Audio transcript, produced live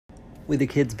With the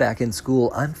kids back in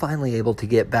school, I'm finally able to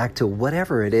get back to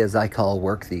whatever it is I call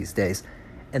work these days.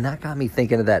 And that got me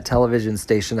thinking of that television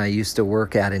station I used to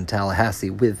work at in Tallahassee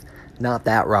with not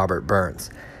that Robert Burns.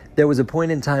 There was a point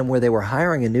in time where they were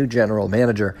hiring a new general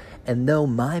manager, and though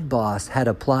my boss had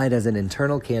applied as an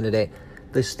internal candidate,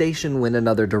 the station went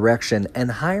another direction and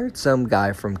hired some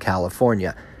guy from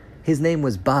California. His name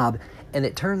was Bob, and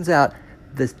it turns out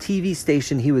the TV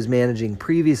station he was managing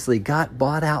previously got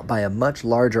bought out by a much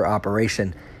larger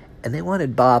operation, and they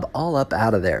wanted Bob all up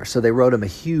out of there. So they wrote him a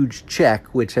huge check,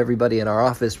 which everybody in our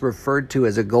office referred to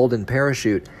as a golden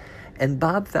parachute, and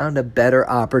Bob found a better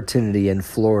opportunity in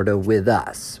Florida with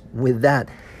us. With that,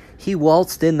 he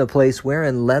waltzed in the place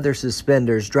wearing leather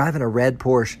suspenders, driving a red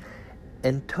Porsche,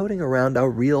 and toting around a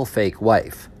real fake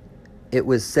wife. It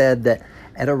was said that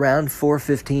at around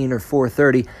 4:15 or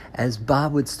 4:30, as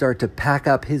Bob would start to pack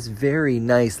up his very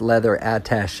nice leather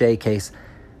attaché case,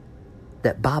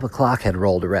 that Bob o'clock had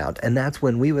rolled around, and that's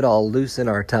when we would all loosen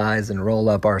our ties and roll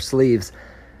up our sleeves,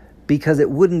 because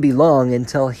it wouldn't be long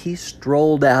until he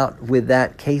strolled out with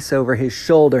that case over his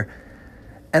shoulder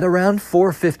at around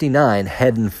 4:59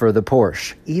 heading for the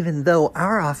Porsche, even though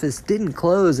our office didn't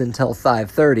close until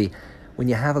 5:30. When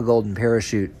you have a golden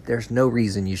parachute, there's no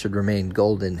reason you should remain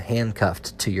golden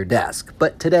handcuffed to your desk.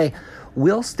 But today,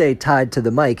 we'll stay tied to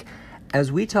the mic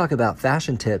as we talk about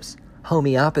fashion tips,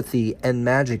 homeopathy, and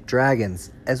magic dragons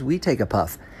as we take a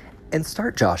puff and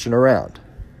start joshing around.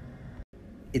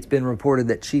 It's been reported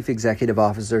that chief executive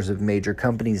officers of major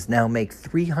companies now make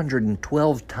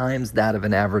 312 times that of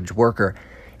an average worker.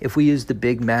 If we use the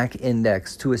Big Mac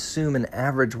index to assume an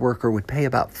average worker would pay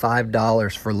about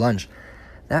 $5 for lunch,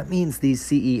 that means these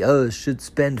CEOs should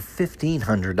spend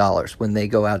 $1,500 when they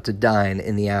go out to dine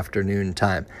in the afternoon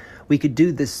time. We could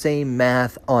do the same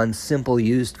math on simple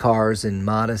used cars in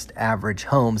modest average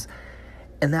homes,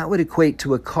 and that would equate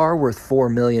to a car worth $4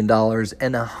 million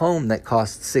and a home that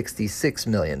costs $66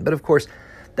 million. But of course,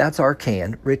 that's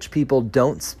arcane. Rich people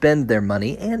don't spend their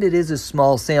money, and it is a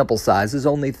small sample size, as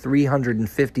only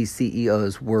 350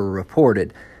 CEOs were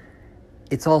reported.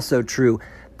 It's also true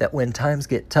that when times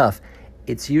get tough,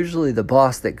 it's usually the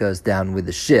boss that goes down with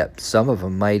the ship. Some of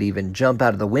them might even jump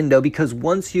out of the window, because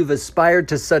once you've aspired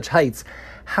to such heights,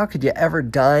 how could you ever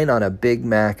dine on a Big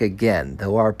Mac again?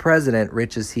 Though our president,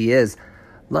 rich as he is,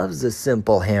 loves a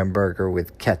simple hamburger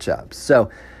with ketchup.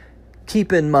 So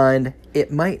keep in mind,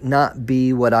 it might not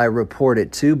be what I report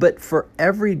it to, but for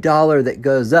every dollar that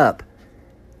goes up,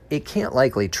 it can't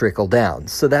likely trickle down.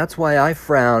 So that's why I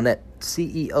frown at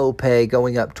CEO pay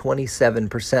going up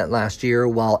 27% last year,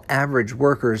 while average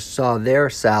workers saw their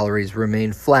salaries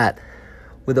remain flat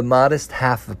with a modest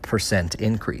 0.5%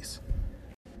 increase.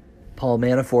 Paul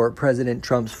Manafort, President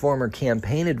Trump's former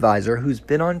campaign advisor, who's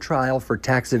been on trial for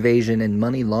tax evasion and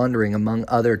money laundering among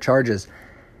other charges,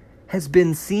 has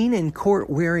been seen in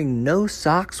court wearing no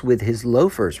socks with his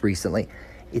loafers recently.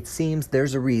 It seems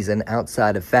there's a reason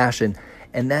outside of fashion,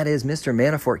 and that is Mr.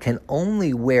 Manafort can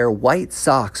only wear white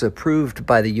socks approved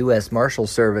by the U.S. Marshal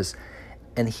Service,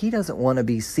 and he doesn't want to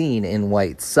be seen in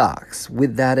white socks.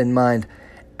 With that in mind,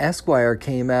 Esquire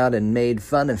came out and made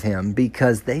fun of him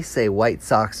because they say white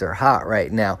socks are hot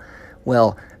right now.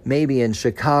 Well, maybe in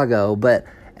Chicago, but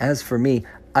as for me,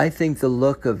 I think the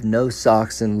look of no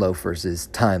socks and loafers is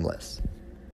timeless.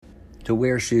 To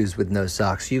wear shoes with no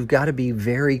socks, you've got to be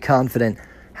very confident,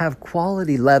 have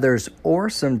quality leathers, or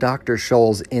some Dr.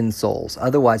 Scholl's insoles.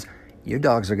 Otherwise, your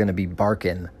dogs are going to be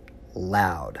barking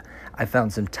loud. I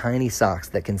found some tiny socks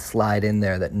that can slide in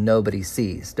there that nobody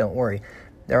sees. Don't worry,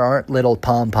 there aren't little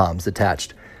pom-poms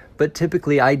attached. But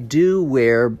typically, I do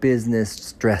wear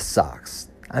business dress socks.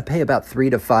 I pay about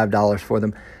 $3 to $5 for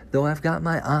them, though I've got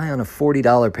my eye on a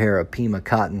 $40 pair of Pima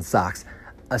cotton socks.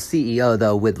 A CEO,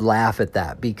 though, would laugh at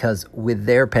that because with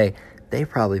their pay, they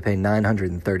probably pay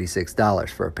 $936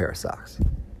 for a pair of socks.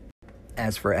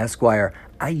 As for Esquire,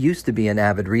 I used to be an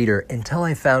avid reader until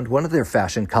I found one of their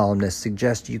fashion columnists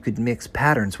suggest you could mix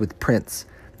patterns with prints.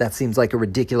 That seems like a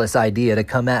ridiculous idea to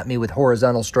come at me with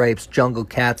horizontal stripes, jungle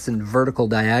cats, and vertical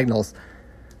diagonals.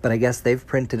 But I guess they've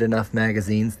printed enough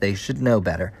magazines, they should know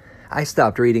better. I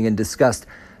stopped reading in disgust,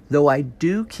 though I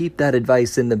do keep that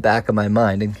advice in the back of my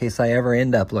mind in case I ever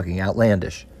end up looking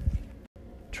outlandish.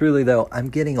 Truly, though, I'm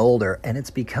getting older, and it's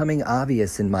becoming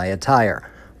obvious in my attire.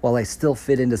 While I still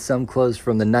fit into some clothes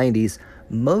from the 90s,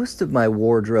 most of my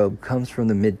wardrobe comes from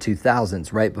the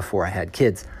mid-2000s, right before I had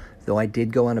kids, though I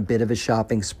did go on a bit of a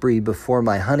shopping spree before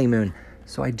my honeymoon,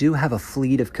 so I do have a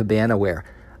fleet of cabana wear.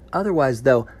 Otherwise,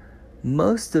 though,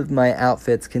 most of my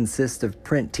outfits consist of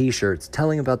print t-shirts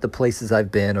telling about the places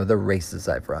I've been or the races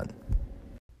I've run.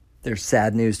 There's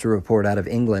sad news to report out of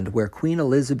England, where Queen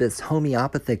Elizabeth's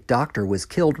homeopathic doctor was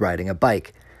killed riding a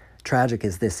bike. Tragic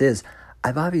as this is,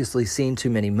 I've obviously seen too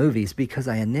many movies because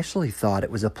I initially thought it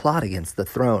was a plot against the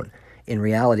throne. In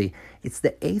reality, it's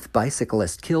the 8th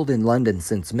bicyclist killed in London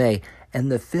since May,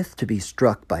 and the 5th to be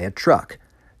struck by a truck.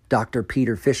 Dr.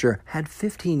 Peter Fisher had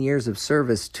 15 years of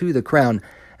service to the Crown,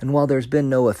 and while there's been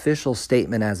no official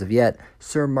statement as of yet,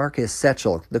 Sir Marcus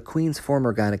Setchell, the Queen's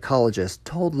former gynecologist,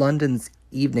 told London's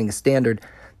Evening Standard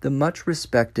the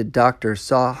much-respected doctor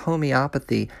saw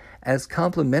homeopathy as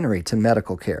complementary to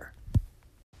medical care.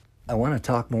 I want to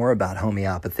talk more about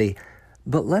homeopathy,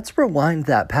 but let's rewind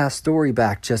that past story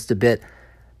back just a bit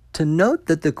to note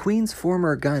that the Queen's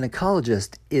former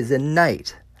gynecologist is a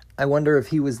knight. I wonder if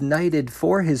he was knighted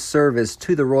for his service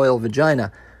to the royal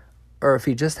vagina, or if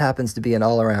he just happens to be an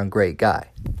all-around great guy.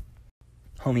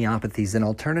 Homeopathy is an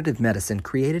alternative medicine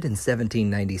created in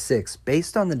 1796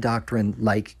 based on the doctrine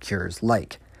like cures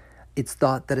like. It's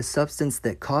thought that a substance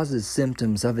that causes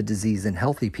symptoms of a disease in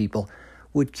healthy people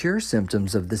would cure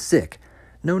symptoms of the sick.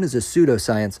 Known as a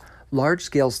pseudoscience,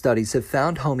 large-scale studies have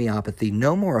found homeopathy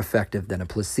no more effective than a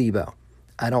placebo.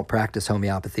 I don't practice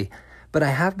homeopathy, but I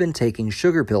have been taking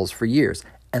sugar pills for years,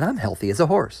 and I'm healthy as a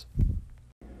horse.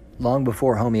 Long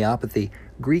before homeopathy,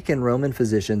 Greek and Roman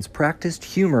physicians practiced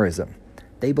humorism.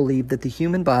 They believed that the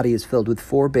human body is filled with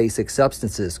 4 basic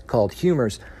substances called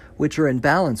humors, which are in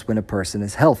balance when a person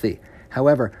is healthy.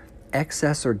 However,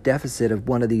 excess or deficit of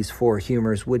one of these 4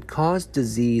 humors would cause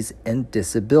disease and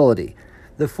disability.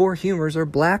 The 4 humors are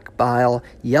black bile,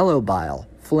 yellow bile,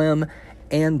 phlegm,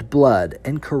 and blood,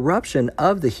 and corruption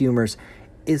of the humors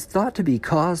is thought to be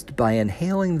caused by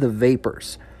inhaling the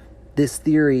vapors. This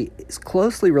theory is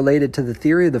closely related to the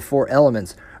theory of the 4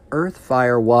 elements, earth,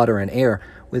 fire, water, and air,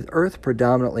 with earth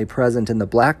predominantly present in the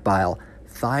black bile,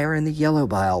 fire in the yellow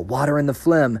bile, water in the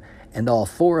phlegm, and all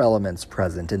 4 elements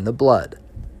present in the blood.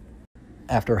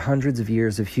 After hundreds of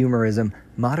years of humorism,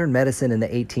 modern medicine in the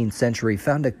 18th century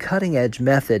found a cutting-edge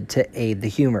method to aid the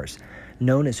humors.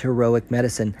 Known as heroic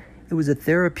medicine, it was a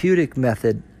therapeutic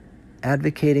method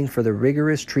advocating for the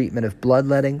rigorous treatment of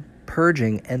bloodletting,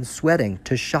 purging, and sweating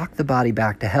to shock the body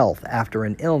back to health after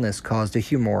an illness caused a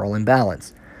humoral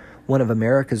imbalance. One of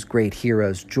America's great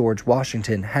heroes, George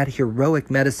Washington, had heroic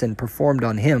medicine performed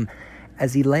on him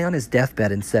as he lay on his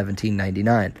deathbed in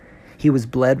 1799. He was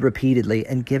bled repeatedly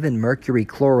and given mercury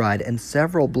chloride and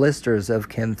several blisters of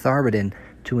cantharidin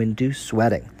to induce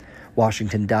sweating.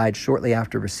 Washington died shortly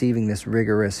after receiving this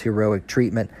rigorous heroic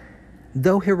treatment.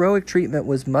 Though heroic treatment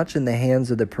was much in the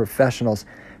hands of the professionals,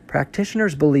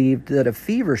 practitioners believed that a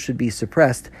fever should be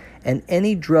suppressed and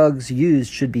any drugs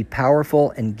used should be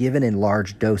powerful and given in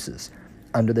large doses.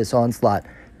 Under this onslaught,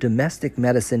 domestic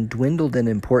medicine dwindled in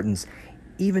importance.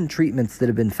 Even treatments that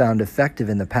had been found effective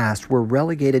in the past were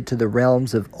relegated to the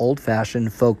realms of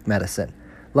old-fashioned folk medicine.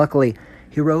 Luckily,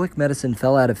 heroic medicine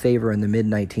fell out of favor in the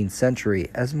mid-19th century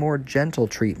as more gentle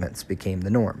treatments became the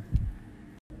norm.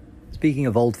 Speaking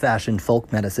of old-fashioned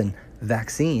folk medicine,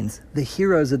 vaccines, the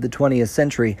heroes of the 20th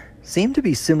century, seem to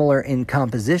be similar in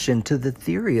composition to the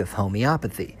theory of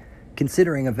homeopathy.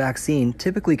 Considering a vaccine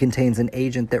typically contains an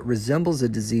agent that resembles a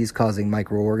disease-causing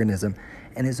microorganism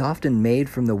and is often made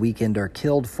from the weakened or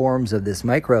killed forms of this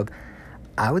microbe,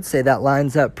 I would say that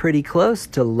lines up pretty close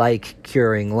to like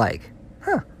curing like.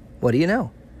 What do you know?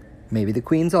 Maybe the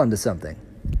Queen's onto something.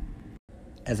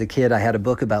 As a kid, I had a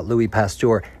book about Louis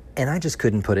Pasteur, and I just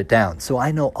couldn't put it down, so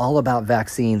I know all about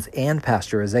vaccines and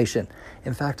pasteurization.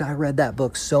 In fact, I read that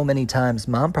book so many times,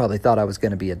 Mom probably thought I was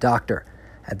going to be a doctor.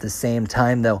 At the same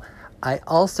time, though, I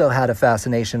also had a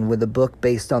fascination with a book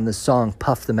based on the song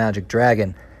Puff the Magic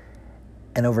Dragon,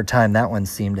 and over time that one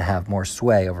seemed to have more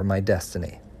sway over my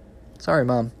destiny. Sorry,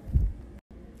 Mom.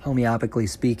 Homeopacally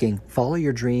speaking, follow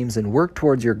your dreams and work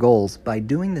towards your goals by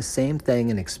doing the same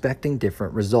thing and expecting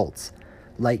different results.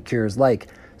 Like cures like,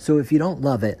 so if you don't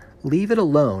love it, leave it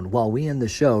alone while we end the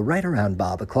show right around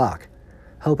Bob o'clock.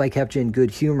 Hope I kept you in good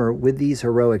humor with these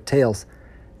heroic tales.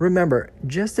 Remember,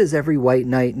 just as every white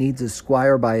knight needs a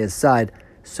squire by his side,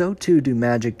 so too do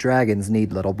magic dragons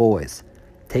need little boys.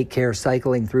 Take care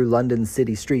cycling through London's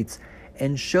city streets,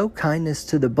 and show kindness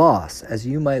to the boss, as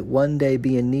you might one day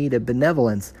be in need of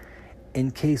benevolence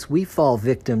in case we fall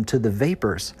victim to the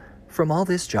vapors from all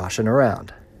this joshing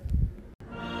around.